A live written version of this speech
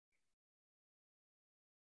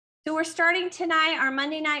So we're starting tonight our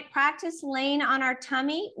Monday night practice laying on our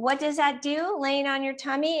tummy. What does that do? Laying on your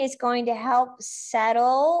tummy is going to help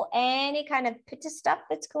settle any kind of pitta stuff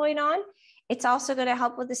that's going on. It's also going to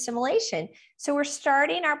help with assimilation. So we're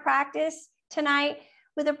starting our practice tonight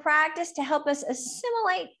with a practice to help us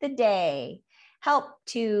assimilate the day, help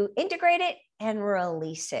to integrate it and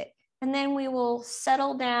release it. And then we will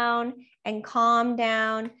settle down and calm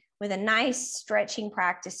down with a nice stretching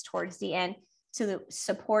practice towards the end, so that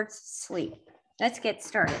supports sleep. Let's get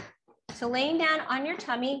started. So laying down on your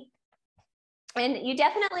tummy, and you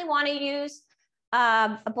definitely want to use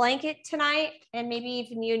a blanket tonight, and maybe if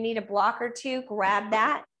you need a block or two, grab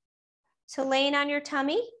that. So laying on your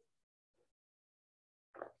tummy.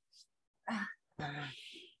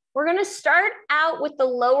 We're going to start out with the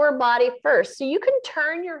lower body first. So you can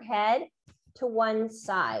turn your head to one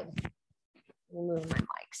side. We'll move my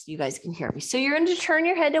mic so you guys can hear me. So you're going to turn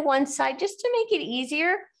your head to one side just to make it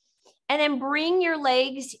easier, and then bring your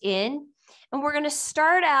legs in. And we're going to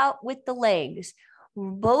start out with the legs,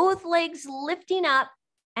 both legs lifting up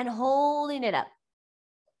and holding it up,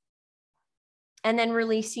 and then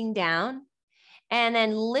releasing down, and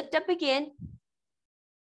then lift up again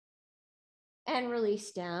and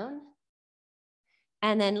release down,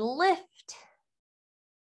 and then lift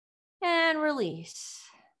and release.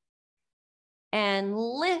 And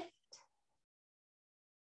lift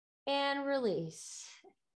and release.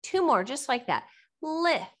 Two more, just like that.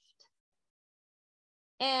 Lift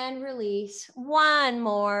and release. One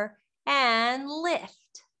more, and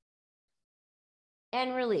lift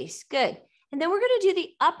and release. Good. And then we're going to do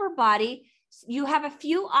the upper body. You have a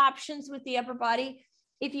few options with the upper body.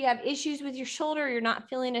 If you have issues with your shoulder, you're not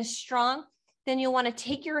feeling as strong, then you'll want to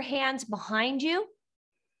take your hands behind you,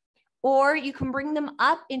 or you can bring them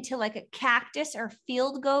up into like a cactus or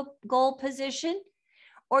field goal position,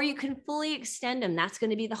 or you can fully extend them. That's going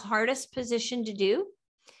to be the hardest position to do.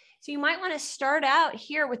 So you might want to start out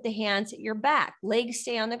here with the hands at your back, legs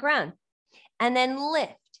stay on the ground, and then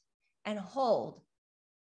lift and hold,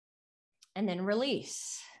 and then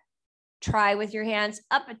release. Try with your hands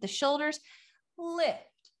up at the shoulders, lift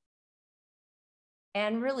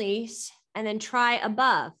and release, and then try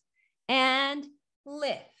above and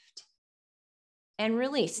lift and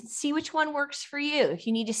release. See which one works for you. If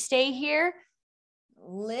you need to stay here,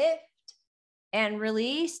 lift and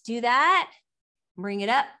release. Do that. Bring it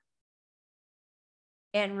up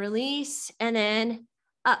and release, and then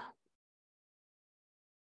up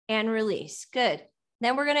and release. Good.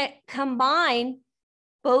 Then we're going to combine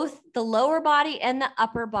both the lower body and the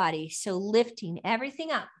upper body. So lifting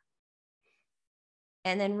everything up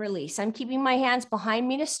and then release. I'm keeping my hands behind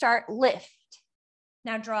me to start. Lift.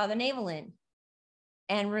 Now draw the navel in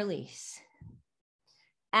and release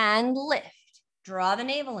and lift. Draw the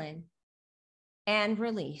navel in and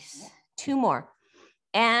release. Two more,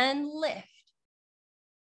 and lift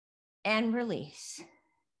and release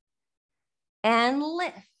and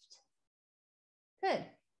lift. Good.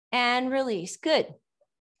 And release. Good.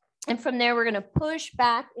 And from there, we're going to push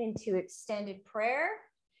back into extended prayer,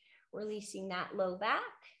 releasing that low back.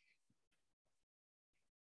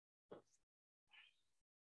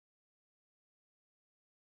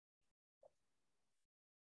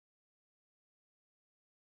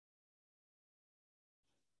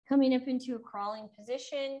 Coming up into a crawling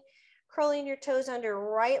position, curling your toes under,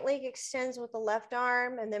 right leg extends with the left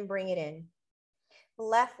arm, and then bring it in.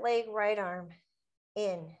 Left leg, right arm,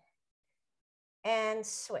 in, and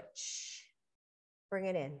switch. Bring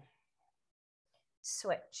it in.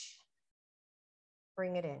 Switch.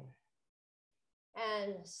 Bring it in.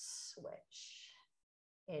 And switch.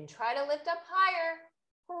 And try to lift up higher.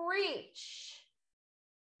 Reach.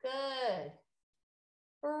 Good.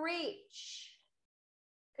 Reach.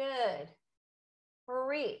 Good.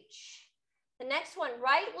 Reach. The next one,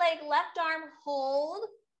 right leg, left arm, hold.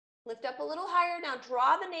 Lift up a little higher. Now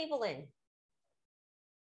draw the navel in.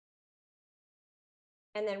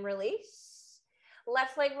 And then release.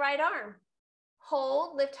 Left leg, right arm.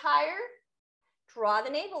 Hold, lift higher. Draw the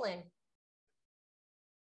navel in.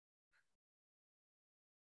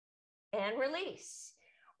 And release.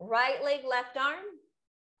 Right leg, left arm.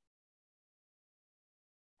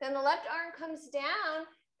 Then the left arm comes down.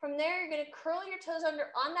 From there, you're going to curl your toes under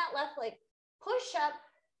on that left leg. Push up,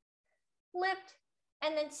 lift,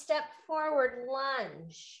 and then step forward,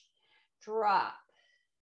 lunge, drop.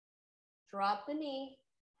 Drop the knee,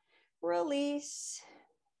 release.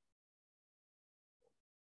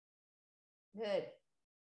 Good.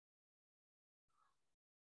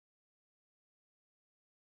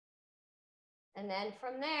 And then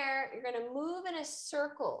from there, you're going to move in a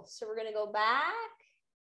circle. So we're going to go back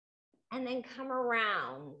and then come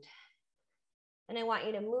around. And I want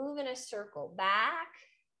you to move in a circle back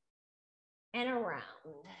and around.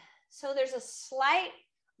 So there's a slight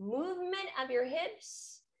movement of your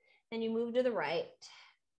hips, then you move to the right,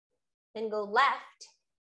 then go left,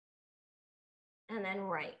 and then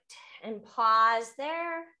right. And pause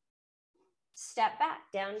there. Step back,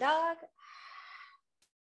 down dog.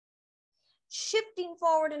 Shifting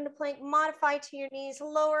forward into plank, modify to your knees,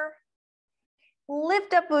 lower.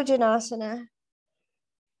 Lift up Bhujanasana.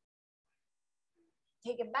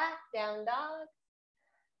 Take it back, down dog.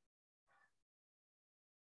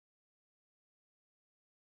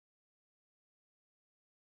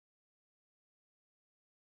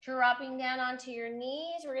 Dropping down onto your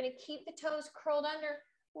knees. We're going to keep the toes curled under.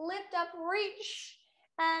 Lift up, reach,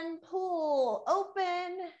 and pull.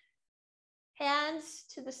 Open. Hands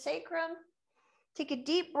to the sacrum. Take a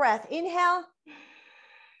deep breath. Inhale.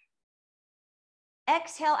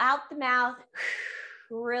 Exhale out the mouth.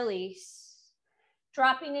 Release.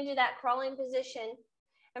 Dropping into that crawling position.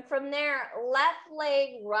 And from there, left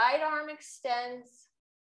leg, right arm extends.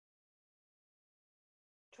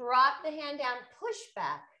 Drop the hand down, push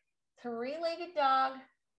back. Three-legged dog.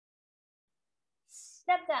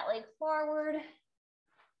 Step that leg forward.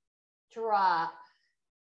 Drop.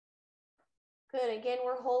 Good, again,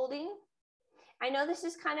 we're holding. I know this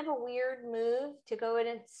is kind of a weird move to go in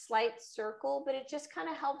a slight circle, but it just kind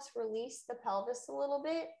of helps release the pelvis a little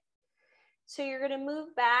bit. So you're gonna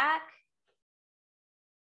move back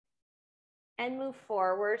and move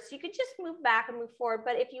forward. So you could just move back and move forward,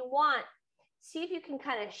 but if you want, see if you can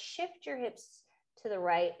kind of shift your hips to the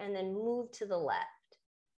right and then move to the left.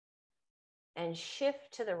 And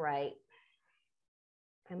shift to the right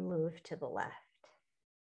and move to the left.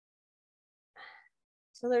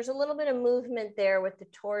 So there's a little bit of movement there with the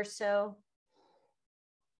torso.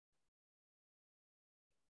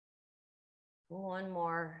 One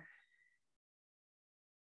more.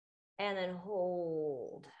 And then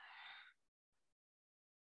hold.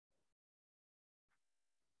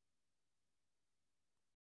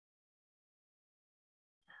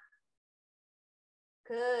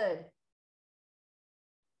 Good.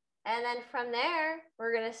 And then from there,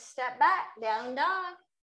 we're going to step back, down dog.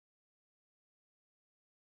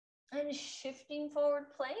 And shifting forward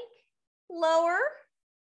plank, lower,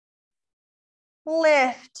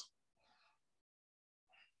 lift.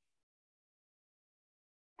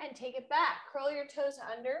 And take it back. Curl your toes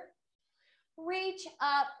under. Reach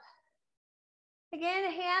up. Again,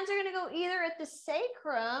 hands are going to go either at the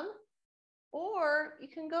sacrum or you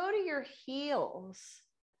can go to your heels.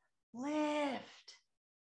 Lift.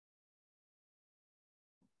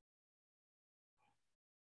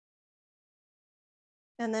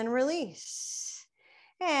 And then release.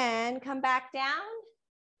 And come back down.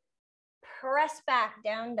 Press back,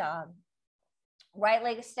 down dog. Right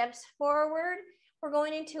leg steps forward. We're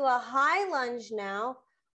going into a high lunge now.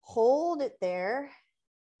 Hold it there.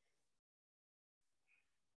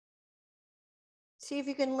 See if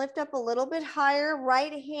you can lift up a little bit higher.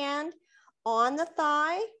 Right hand on the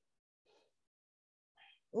thigh.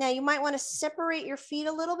 Now you might want to separate your feet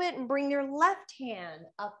a little bit and bring your left hand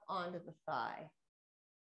up onto the thigh.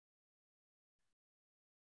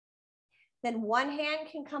 Then one hand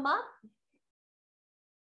can come up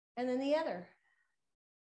and then the other.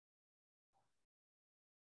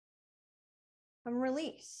 And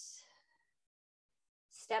release.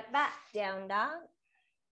 Step back, down dog.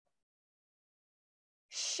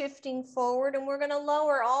 Shifting forward, and we're going to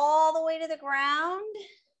lower all the way to the ground.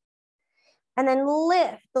 And then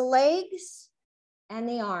lift the legs and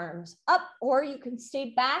the arms up, or you can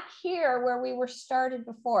stay back here where we were started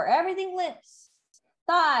before. Everything lifts.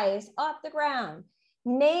 Thighs off the ground.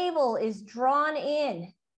 Navel is drawn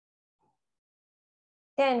in.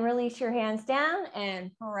 Then release your hands down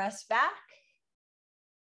and press back.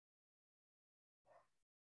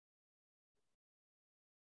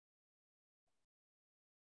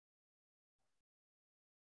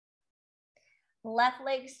 Left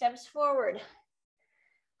leg steps forward.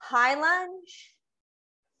 High lunge.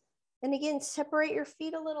 And again, separate your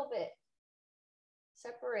feet a little bit.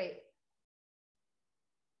 Separate.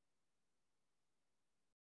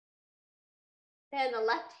 Then the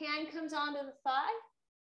left hand comes onto the thigh.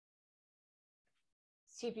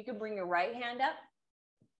 See if you can bring your right hand up.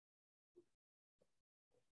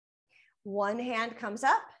 One hand comes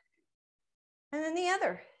up and then the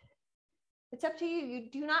other. It's up to you. You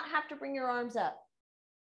do not have to bring your arms up.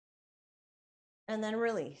 And then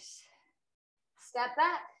release. Step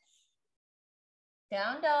back.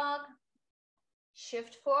 Down dog.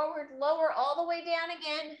 Shift forward, lower all the way down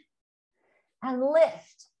again. And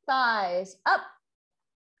lift. Thighs up.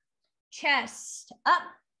 Chest up,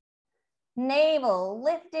 navel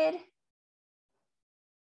lifted.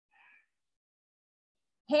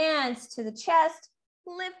 Hands to the chest,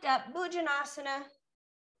 lift up, Bhujanasana,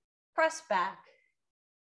 press back.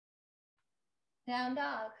 Down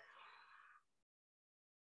dog.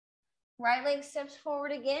 Right leg steps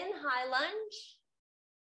forward again, high lunge.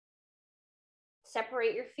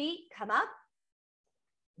 Separate your feet, come up.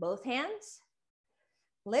 Both hands,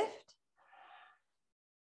 lift.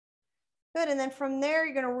 Good, and then from there,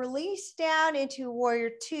 you're gonna release down into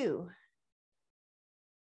warrior two.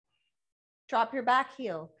 Drop your back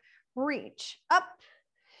heel, reach up.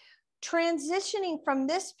 Transitioning from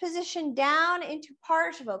this position down into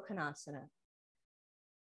Parsvottanasana.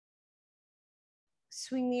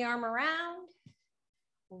 Swing the arm around,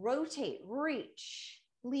 rotate, reach,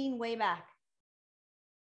 lean way back.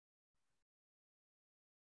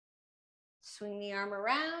 Swing the arm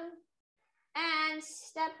around and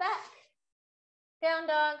step back. Down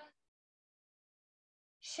dog.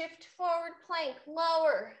 Shift forward plank,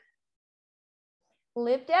 lower.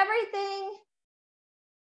 Lift everything.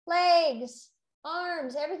 Legs,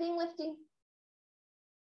 arms, everything lifting.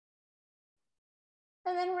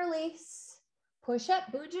 And then release. Push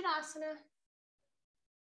up, Bhujanasana.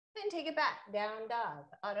 And take it back, down dog,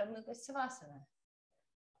 Adho Mukha Savasana.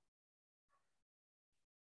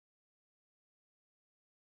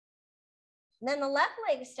 Then the left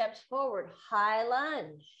leg steps forward, high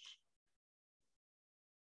lunge.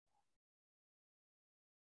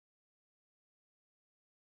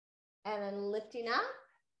 And then lifting up,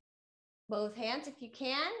 both hands if you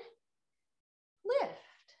can, lift.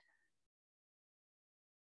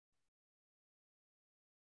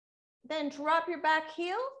 Then drop your back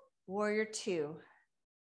heel, warrior two.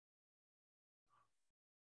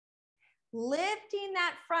 Lifting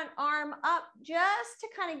that front arm up just to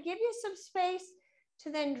kind of give you some space to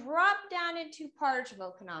then drop down into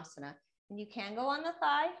Parsvottanasana. And you can go on the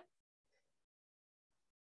thigh.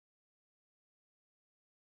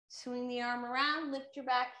 Swing the arm around, lift your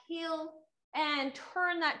back heel, and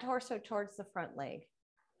turn that torso towards the front leg.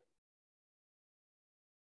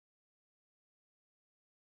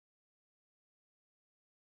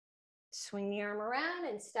 Swing the arm around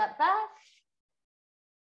and step back.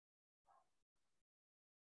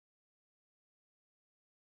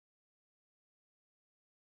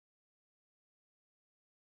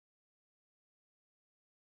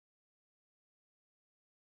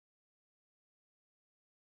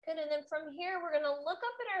 Good, and then from here, we're gonna look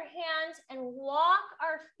up at our hands and walk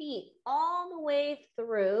our feet all the way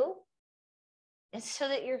through, and so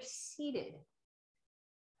that you're seated.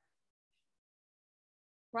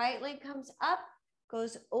 Right leg comes up,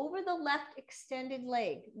 goes over the left extended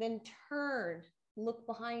leg, then turn, look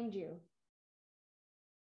behind you.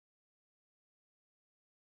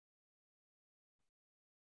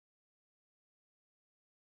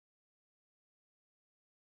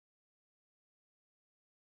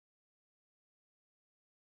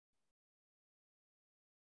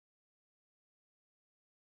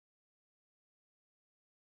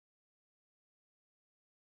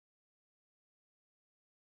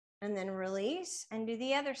 And then release and do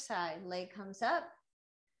the other side. Leg comes up.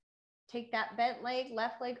 Take that bent leg,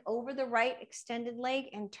 left leg over the right extended leg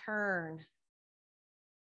and turn.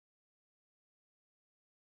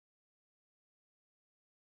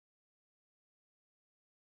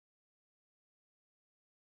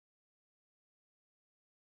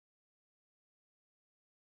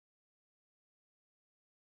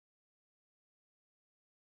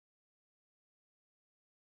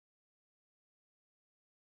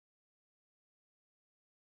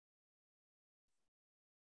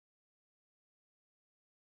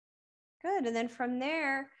 Good, and then from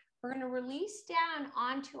there, we're gonna release down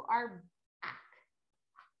onto our back.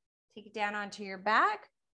 Take it down onto your back.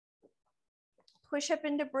 Push up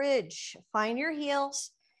into bridge. Find your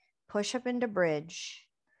heels, push up into bridge.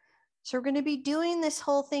 So we're gonna be doing this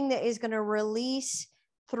whole thing that is gonna release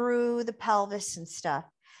through the pelvis and stuff.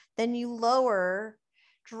 Then you lower,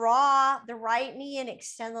 draw the right knee and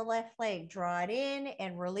extend the left leg. Draw it in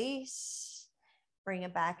and release. Bring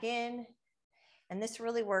it back in. And this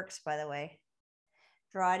really works, by the way.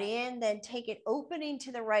 Draw it in, then take it opening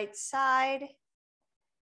to the right side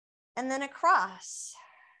and then across.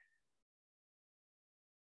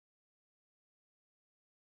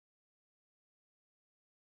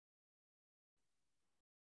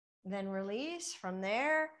 Then release from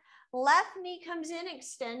there. Left knee comes in,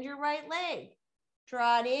 extend your right leg.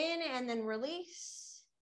 Draw it in and then release.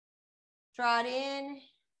 Draw it in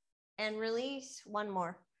and release. One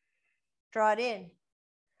more. Draw it in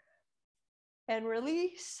and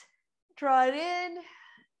release. Draw it in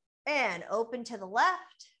And open to the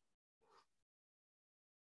left.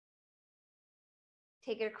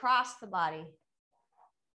 Take it across the body.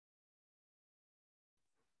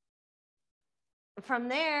 From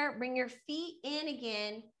there, bring your feet in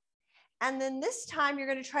again. And then this time you're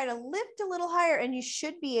going to try to lift a little higher, and you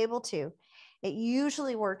should be able to. It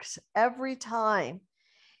usually works every time.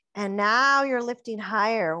 And now you're lifting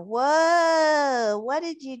higher. Whoa, what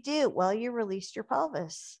did you do? Well, you released your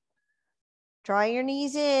pelvis. Draw your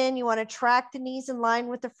knees in. You want to track the knees in line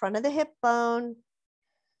with the front of the hip bone.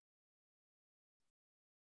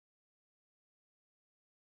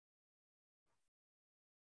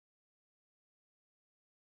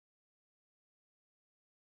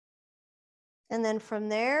 And then from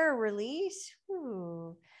there, release.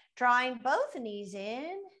 Ooh. Drawing both knees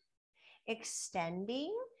in,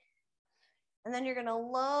 extending. And then you're going to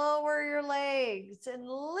lower your legs and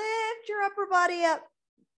lift your upper body up.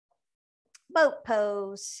 Boat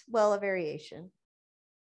pose, well, a variation.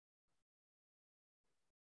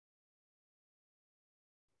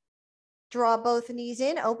 Draw both knees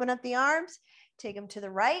in, open up the arms, take them to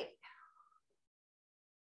the right.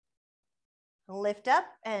 Lift up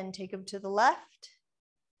and take them to the left.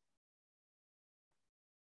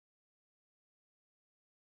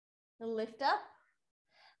 Lift up.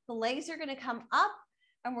 The legs are going to come up,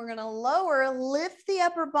 and we're going to lower, lift the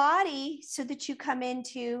upper body so that you come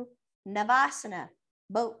into Navasana,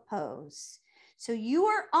 boat pose. So you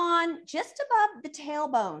are on just above the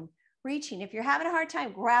tailbone, reaching. If you're having a hard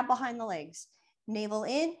time, grab behind the legs. Navel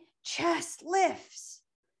in, chest lifts.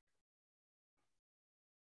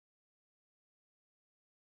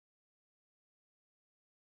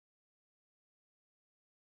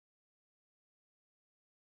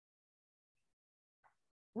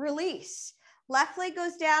 Release. Left leg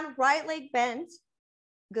goes down, right leg bends,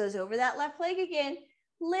 goes over that left leg again.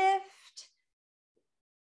 Lift,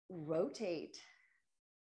 rotate.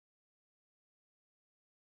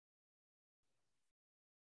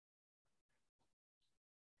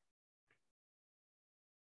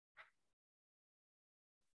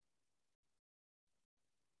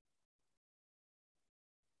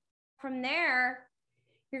 From there,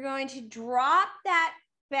 you're going to drop that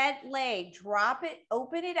bent leg, drop it,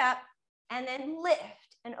 open it up, and then lift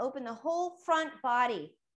and open the whole front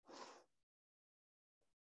body.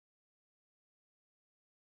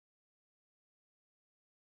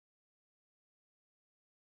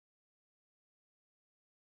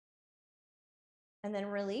 And then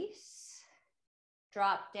release,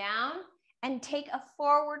 drop down, and take a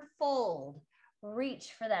forward fold.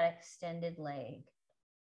 Reach for that extended leg.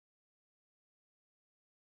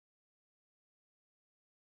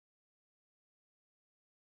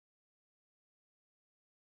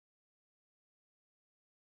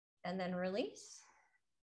 And then release.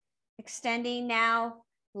 Extending now,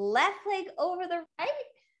 left leg over the right.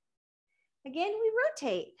 Again, we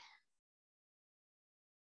rotate.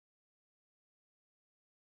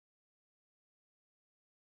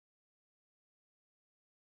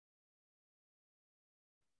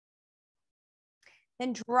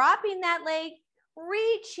 Then dropping that leg,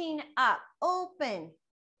 reaching up, open.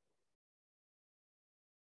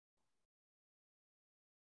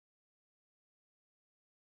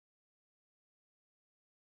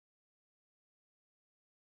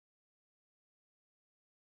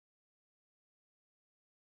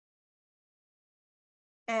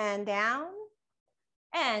 And down.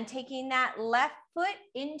 And taking that left foot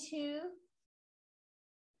into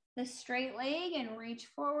the straight leg and reach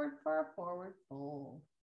forward for a forward fold.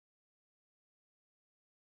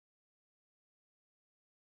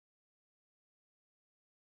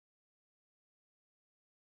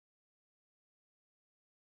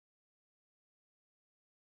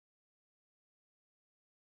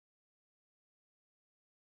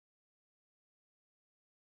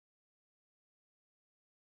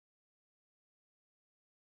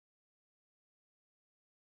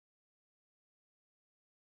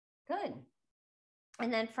 Good.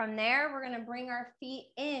 And then from there, we're going to bring our feet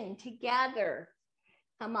in together.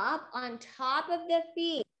 Come up on top of the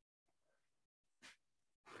feet.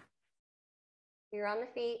 You're on the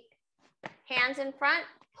feet. Hands in front,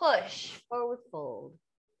 push, forward fold.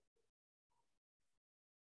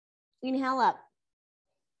 Inhale up.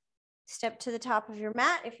 Step to the top of your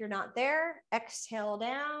mat if you're not there. Exhale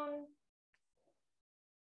down.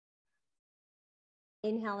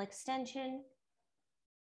 Inhale, extension.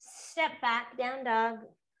 Step back, down dog.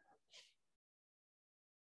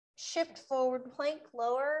 Shift forward, plank,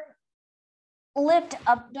 lower. Lift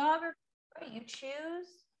up dog or you choose.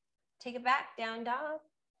 Take it back, down dog.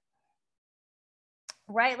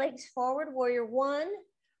 Right legs forward, warrior one.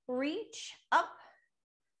 Reach up.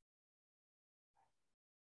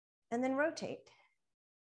 and then rotate.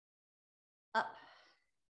 Up.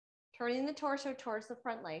 Turning the torso towards the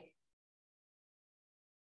front leg.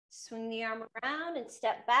 Swing the arm around and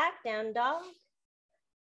step back, down dog.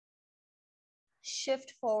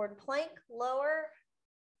 Shift forward plank, lower.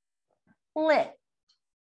 Lift.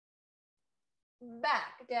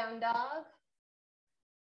 Back, down dog.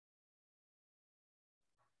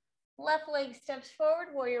 Left leg steps forward,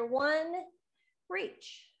 warrior one.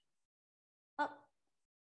 Reach. Up.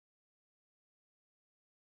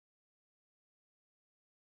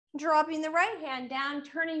 Dropping the right hand down,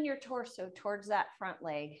 turning your torso towards that front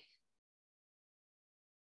leg.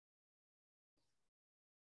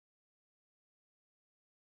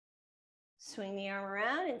 Swing the arm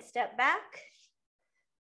around and step back.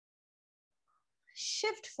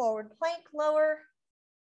 Shift forward, plank, lower.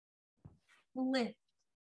 Lift.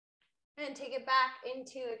 And take it back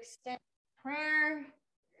into extended prayer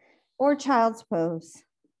or child's pose.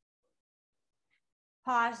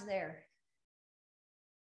 Pause there.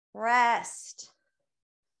 Rest.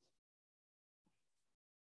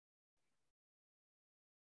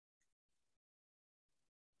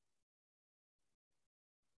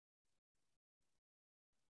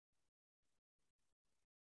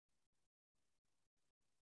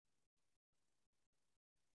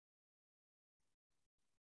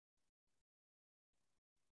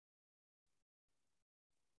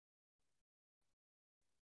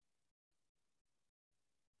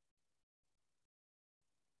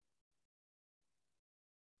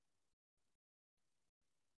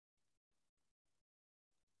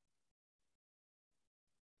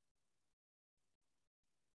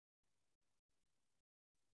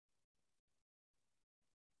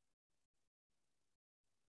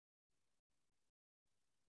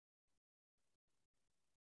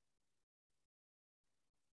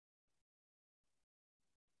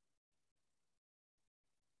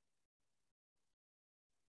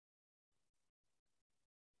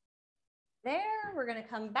 There, we're going to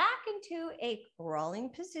come back into a crawling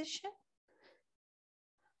position.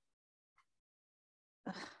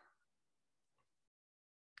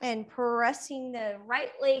 And pressing the right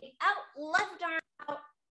leg out, left arm out,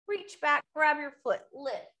 reach back, grab your foot,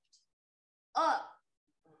 lift, up,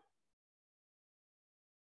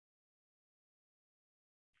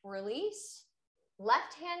 release,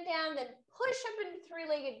 left hand down, then push up into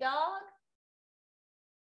three-legged dog.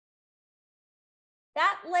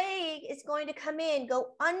 That leg is going to come in,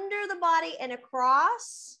 go under the body and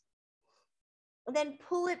across, and then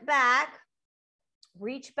pull it back,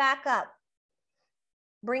 reach back up,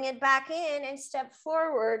 bring it back in and step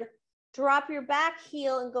forward, drop your back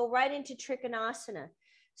heel and go right into Trikonasana.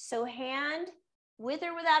 So hand with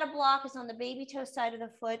or without a block is on the baby toe side of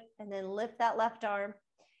the foot, and then lift that left arm,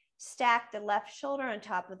 stack the left shoulder on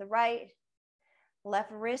top of the right,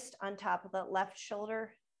 left wrist on top of the left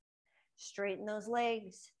shoulder. Straighten those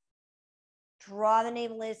legs. Draw the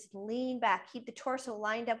navel in, lean back. Keep the torso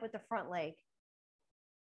lined up with the front leg.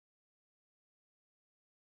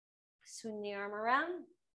 Swing the arm around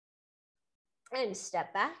and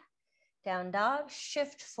step back. Down dog,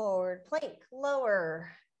 shift forward, plank,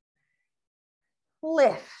 lower,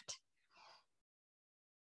 lift,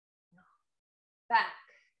 back.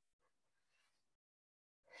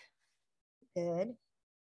 Good.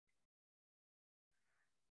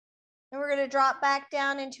 And we're going to drop back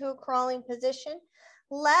down into a crawling position.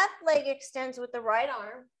 Left leg extends with the right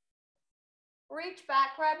arm. Reach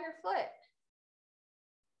back, grab your foot.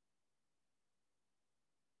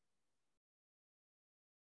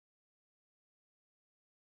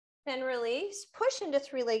 Then release, push into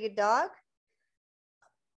three-legged dog.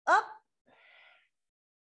 Up.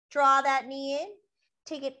 Draw that knee in.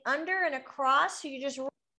 Take it under and across. So you just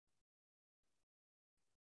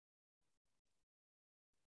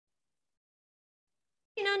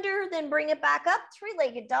under, then bring it back up,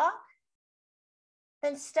 three-legged dog.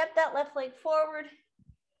 Then step that left leg forward,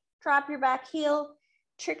 drop your back heel,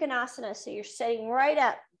 Trikonasana. So you're setting right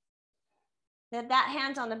up. Then that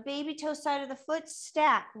hand's on the baby toe side of the foot,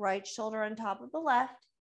 stack, right shoulder on top of the left,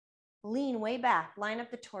 lean way back, line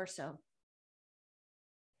up the torso.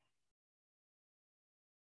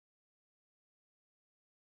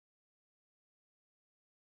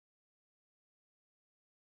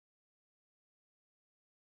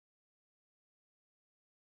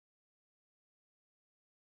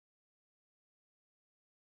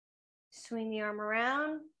 Swing the arm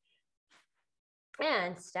around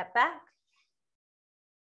and step back.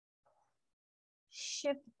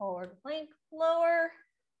 Shift forward, plank, lower.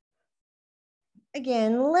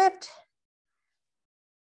 Again, lift.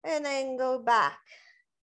 And then go back.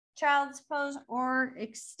 Child's pose or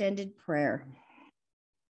extended prayer.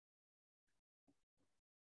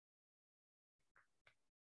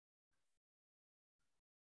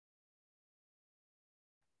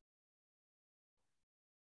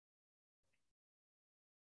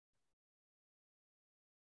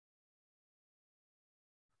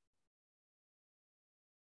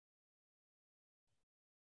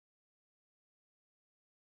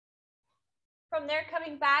 From there,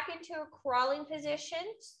 coming back into a crawling position.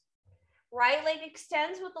 Right leg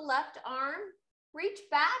extends with the left arm. Reach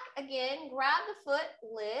back again, grab the foot,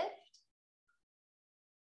 lift.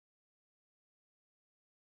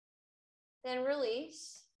 Then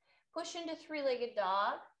release. Push into three-legged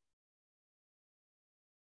dog.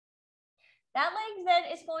 That leg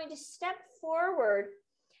then is going to step forward.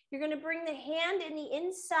 You're going to bring the hand in the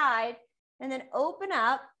inside and then open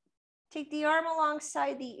up. Take the arm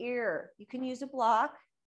alongside the ear. You can use a block.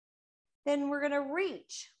 Then we're going to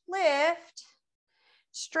reach, lift,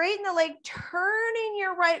 straighten the leg, turning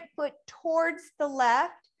your right foot towards the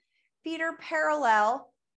left. Feet are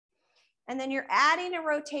parallel. And then you're adding a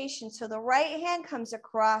rotation. So the right hand comes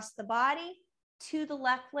across the body to the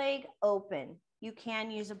left leg open. You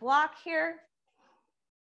can use a block here.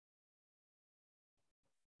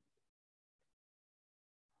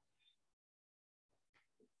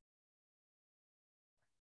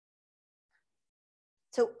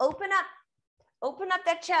 So open up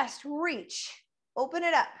that chest, reach, open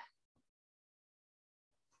it up.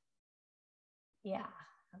 Yeah,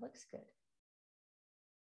 that looks good.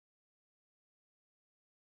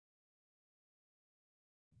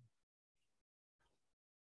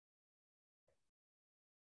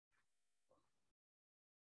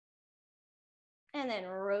 And then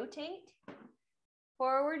rotate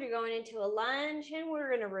forward. You're going into a lunge, and we're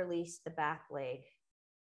going to release the back leg.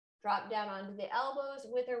 Drop down onto the elbows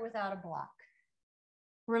with or without a block.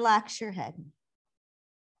 Relax your head.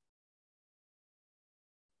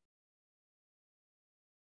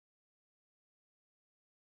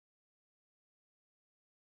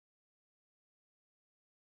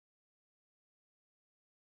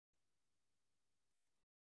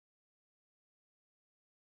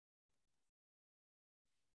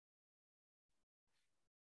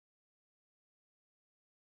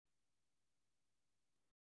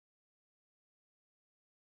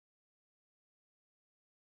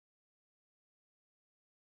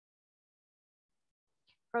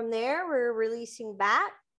 From there, we're releasing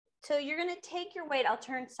back. So you're going to take your weight. I'll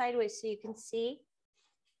turn sideways so you can see.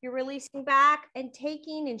 You're releasing back and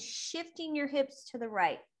taking and shifting your hips to the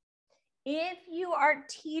right. If you are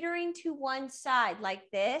teetering to one side like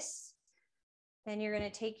this, then you're going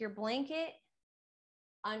to take your blanket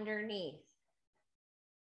underneath.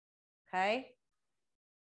 Okay.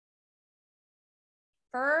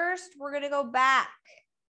 First, we're going to go back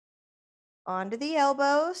onto the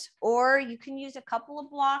elbows, or you can use a couple of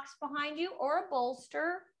blocks behind you or a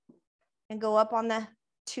bolster and go up on the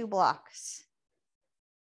 2 blocks.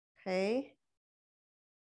 Okay.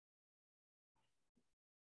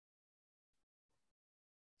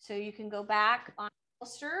 So you can go back on a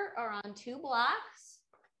bolster or on 2 blocks.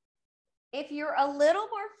 If you're a little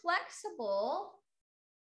more flexible,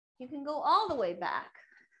 you can go all the way back.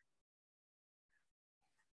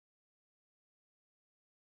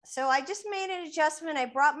 So I just made an adjustment. I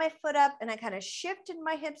brought my foot up and I kind of shifted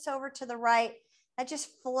my hips over to the right. I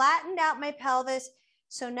just flattened out my pelvis.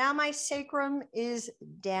 So now my sacrum is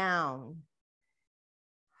down.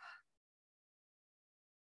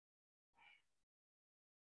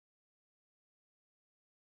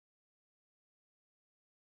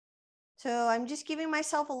 So I'm just giving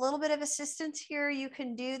myself a little bit of assistance here. You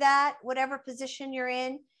can do that, whatever position you're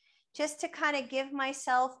in, just to kind of give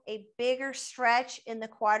myself a bigger stretch in the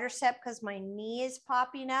quadricep because my knee is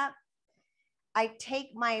popping up. I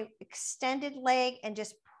take my extended leg and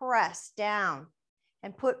just press down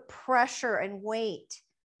and put pressure and weight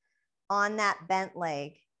on that bent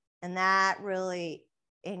leg. And that really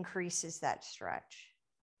increases that stretch.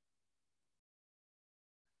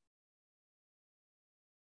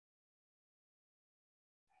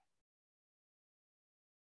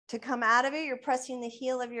 To come out of it, you're pressing the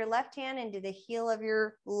heel of your left hand into the heel of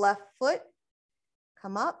your left foot.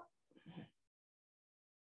 Come up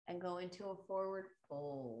and go into a forward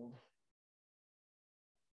fold.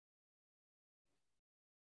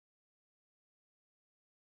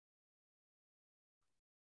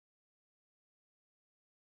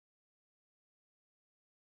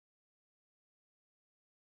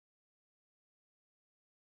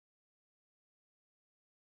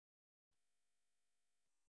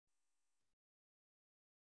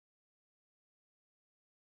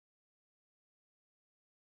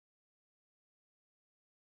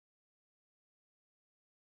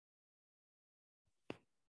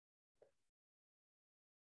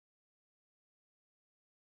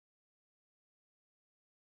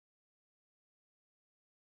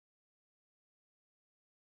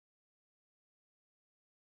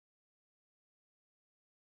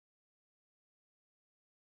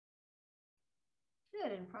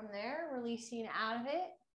 Good, and from there, releasing out of it.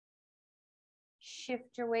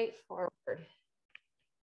 Shift your weight forward.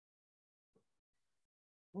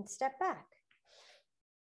 And step back.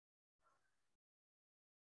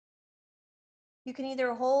 You can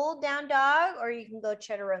either hold down dog or you can go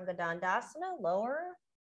Chaturanga Dandasana, lower.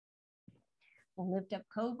 We'll lift up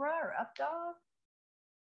cobra or up dog.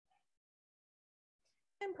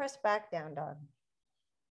 And press back down dog.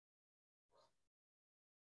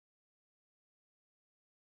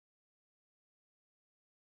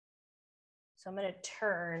 So I'm going to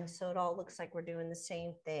turn so it all looks like we're doing the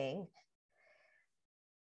same thing.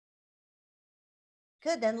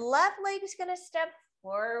 Good, then left leg is going to step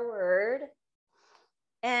forward.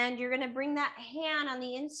 And you're going to bring that hand on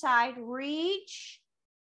the inside, reach.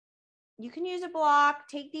 You can use a block,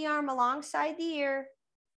 take the arm alongside the ear.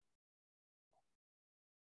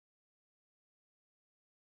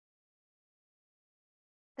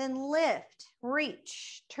 Then lift,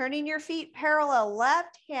 reach, turning your feet parallel.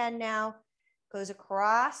 Left hand now goes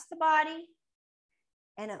across the body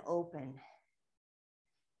and open.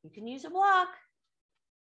 You can use a block.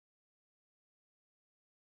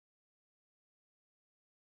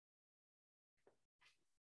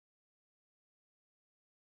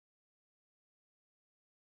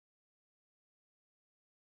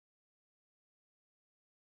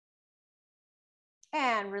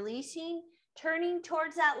 And releasing, turning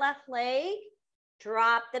towards that left leg.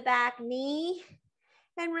 Drop the back knee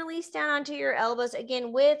and release down onto your elbows.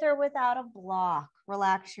 Again, with or without a block.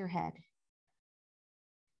 Relax your head.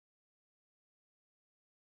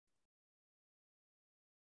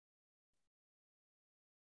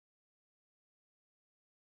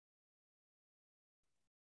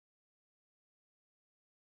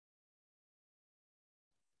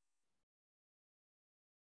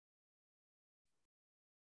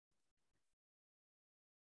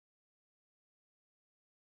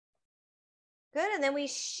 Good, and then we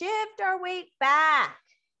shift our weight back.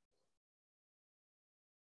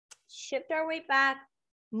 Shift our weight back.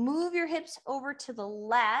 Move your hips over to the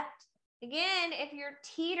left. Again, if you're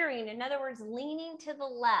teetering, in other words, leaning to the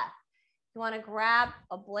left, you want to grab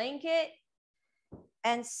a blanket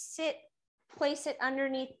and sit, place it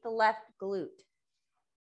underneath the left glute.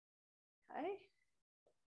 Okay?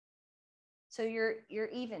 So you're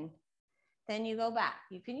even. Then you go back.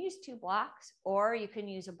 You can use 2 blocks or you can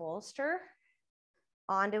use a bolster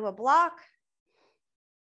onto a block.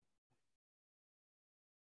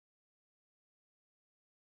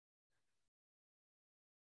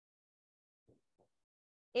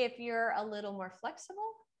 If you're a little more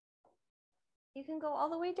flexible, you can go all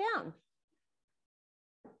the way down.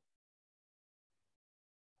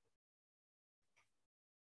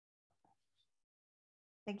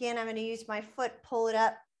 Again, I'm going to use my foot, pull it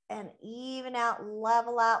up and even out,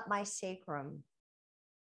 level out my sacrum.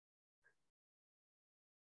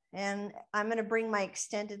 And I'm going to bring my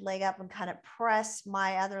extended leg up and kind of press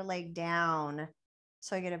my other leg down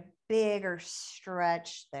so I get a bigger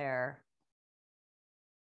stretch there.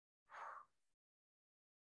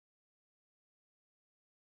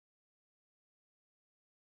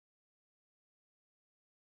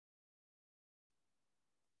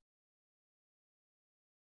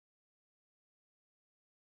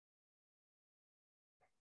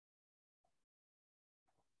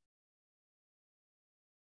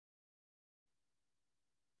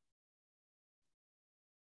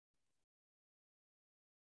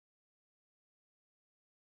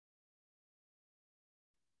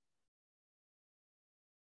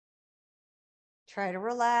 Try to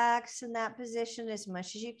relax in that position as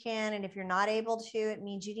much as you can. And if you're not able to, it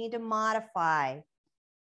means you need to modify.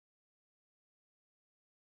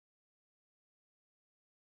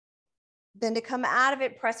 Then to come out of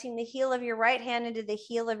it, pressing the heel of your right hand into the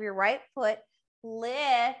heel of your right foot,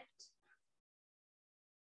 lift,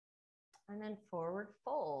 and then forward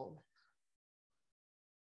fold.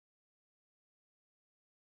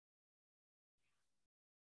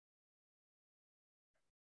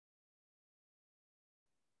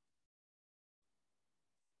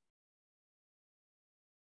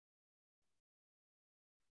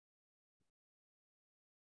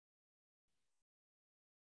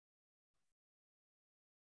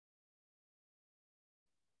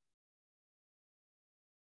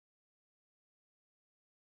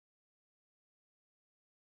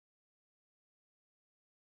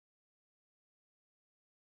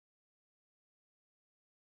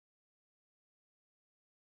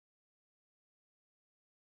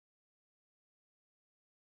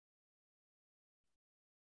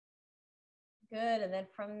 Good, and then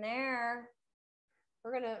from there,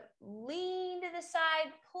 we're gonna lean to the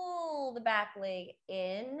side, pull the back leg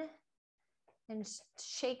in, and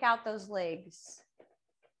shake out those legs.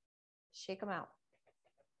 Shake them out.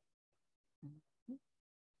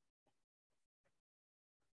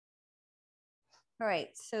 All right,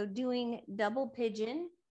 so doing double pigeon.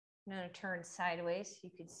 I'm going to turn sideways so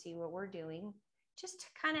you can see what we're doing. Just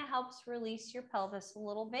kind of helps release your pelvis a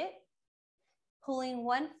little bit. Pulling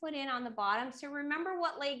one foot in on the bottom. So remember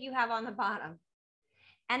what leg you have on the bottom.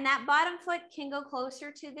 And that bottom foot can go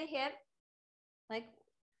closer to the hip, like,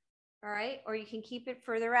 all right, or you can keep it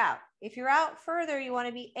further out. If you're out further, you want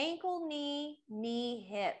to be ankle, knee, knee,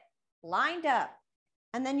 hip, lined up.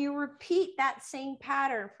 And then you repeat that same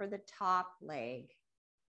pattern for the top leg.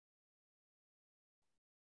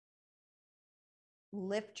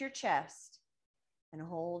 Lift your chest and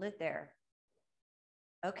hold it there.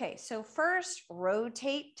 Okay, so first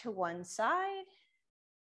rotate to one side.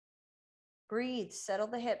 Breathe, settle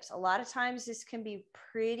the hips. A lot of times this can be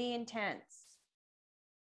pretty intense.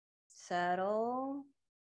 Settle.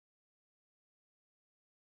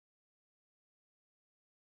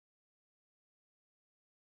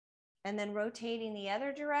 And then rotating the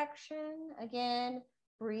other direction. Again,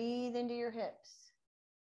 breathe into your hips.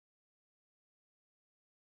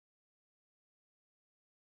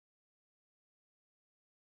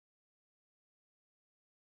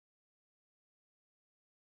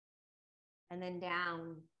 And then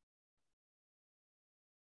down.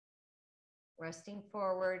 Resting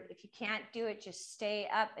forward. If you can't do it, just stay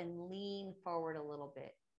up and lean forward a little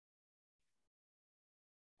bit.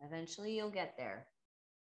 Eventually you'll get there.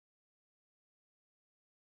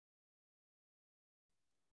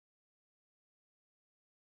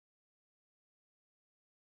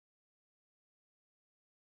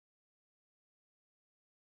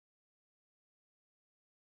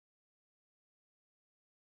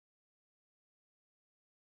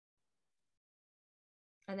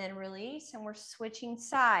 And then release, and we're switching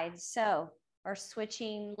sides. So, or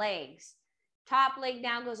switching legs. Top leg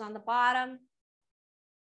now goes on the bottom.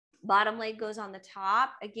 Bottom leg goes on the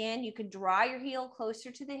top. Again, you can draw your heel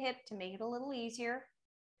closer to the hip to make it a little easier.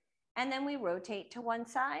 And then we rotate to one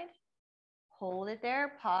side. Hold it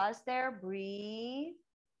there, pause there, breathe.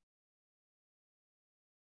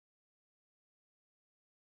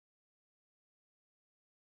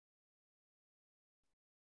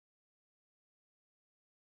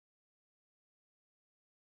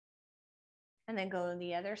 And then go to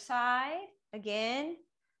the other side. Again,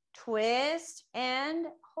 twist and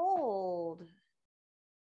hold.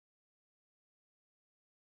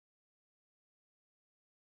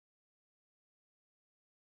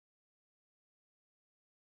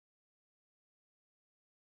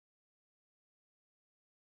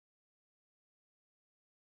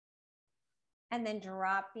 And then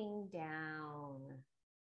dropping down.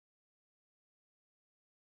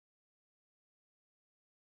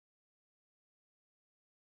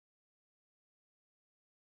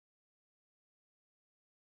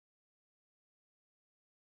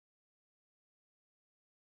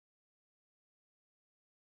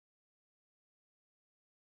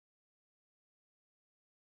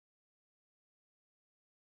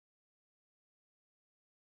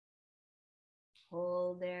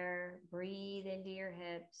 Hold there, breathe into your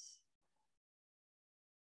hips.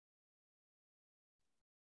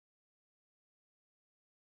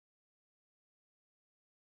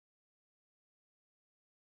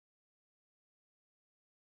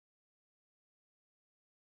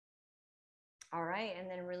 All right, and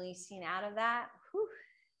then releasing out of that, whew,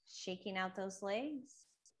 shaking out those legs,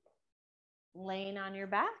 laying on your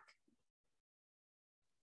back,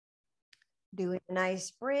 doing a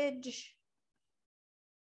nice bridge.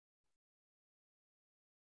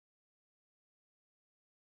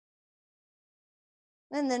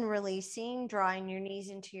 And then releasing, drawing your knees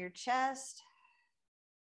into your chest,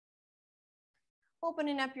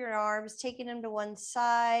 opening up your arms, taking them to one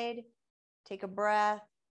side, take a breath.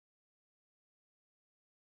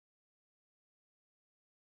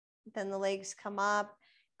 Then the legs come up,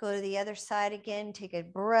 go to the other side again, take a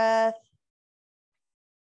breath.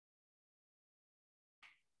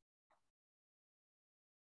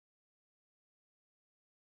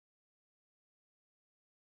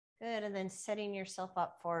 Good, and then setting yourself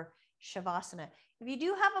up for Shavasana. If you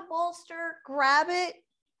do have a bolster, grab it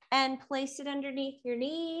and place it underneath your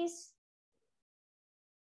knees.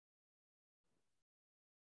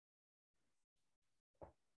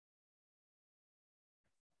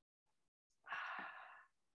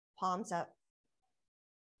 Palms up.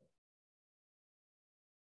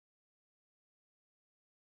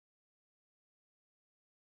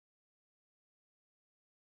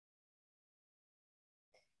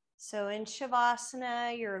 So in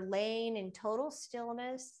Shavasana, you're laying in total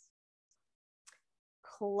stillness,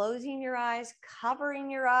 closing your eyes, covering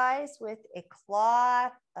your eyes with a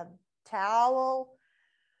cloth, a towel,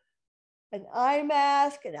 an eye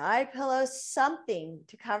mask, an eye pillow, something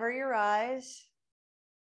to cover your eyes,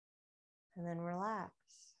 and then relax.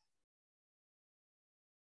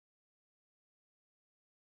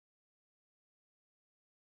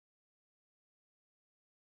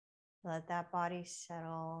 Let that body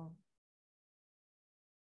settle.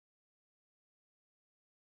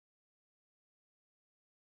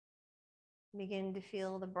 Begin to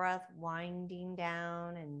feel the breath winding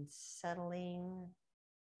down and settling,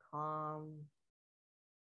 calm.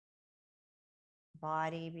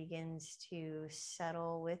 Body begins to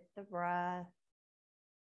settle with the breath.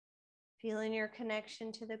 Feeling your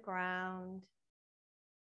connection to the ground.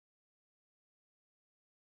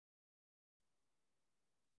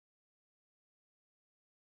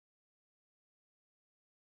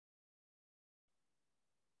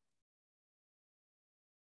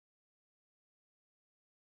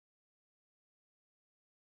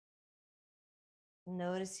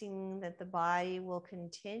 Noticing that the body will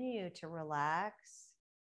continue to relax.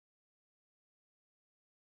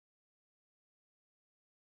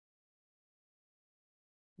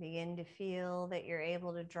 Begin to feel that you're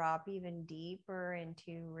able to drop even deeper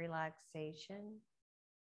into relaxation.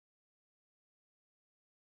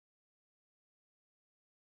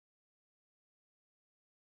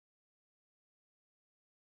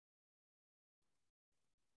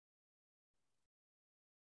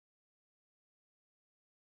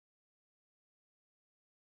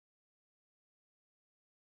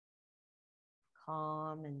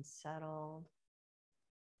 Calm and settled,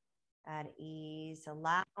 at ease,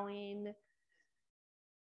 allowing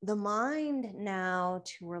the mind now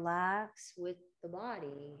to relax with the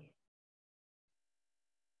body.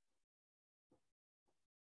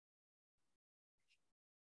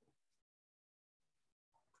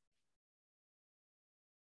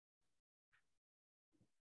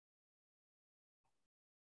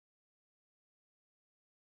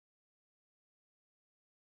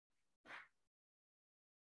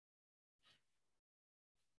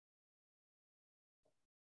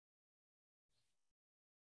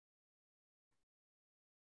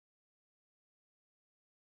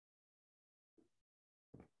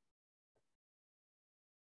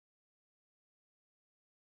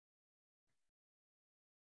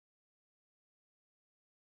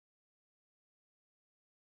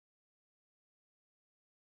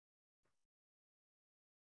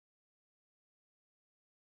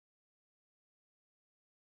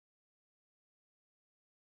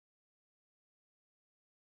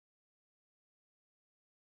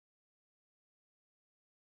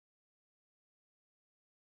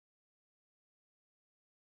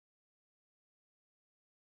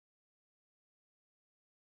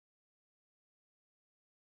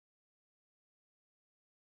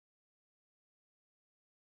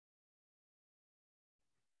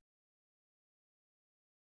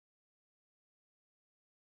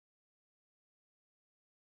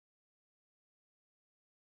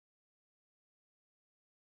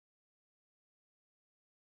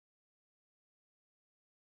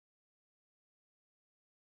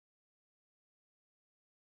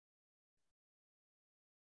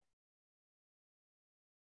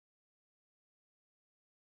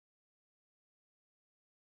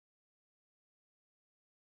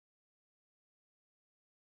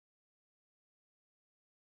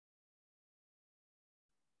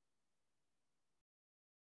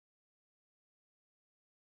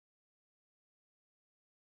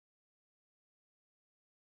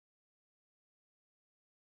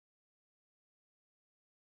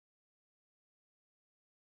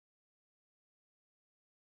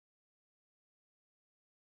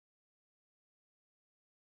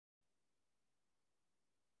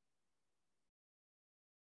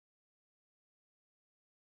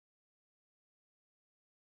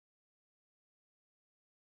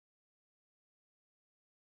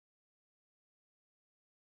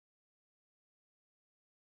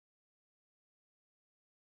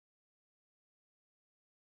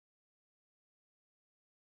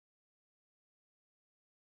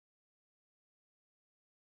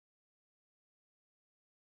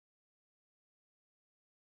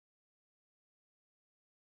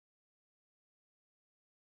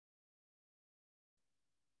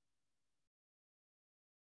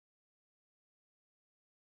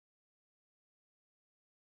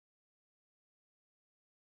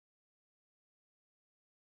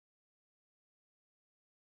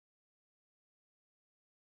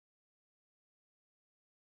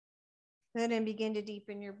 Good, and begin to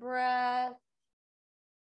deepen your breath.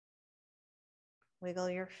 Wiggle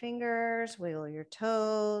your fingers, wiggle your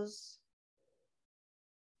toes.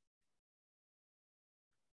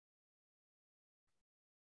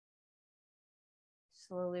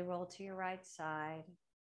 Slowly roll to your right side.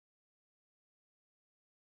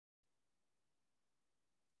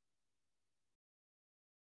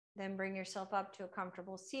 Then bring yourself up to a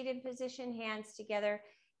comfortable seated position, hands together,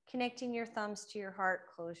 connecting your thumbs to your heart.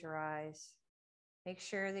 Close your eyes. Make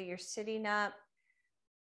sure that you're sitting up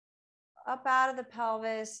out of the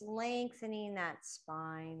pelvis, lengthening that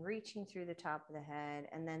spine, reaching through the top of the head,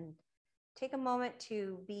 and then take a moment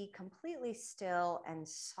to be completely still and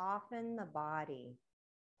soften the body,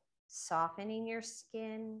 softening your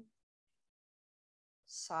skin,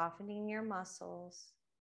 softening your muscles.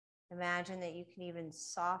 Imagine that you can even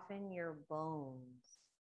soften your bones.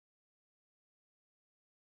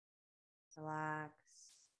 Relax.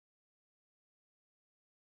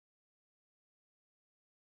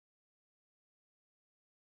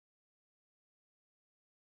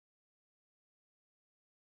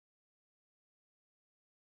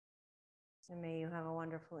 And may you have a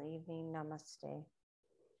wonderful evening. Namaste.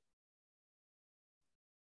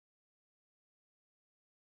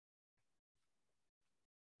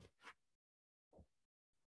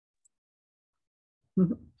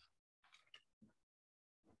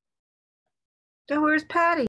 So where's Patty?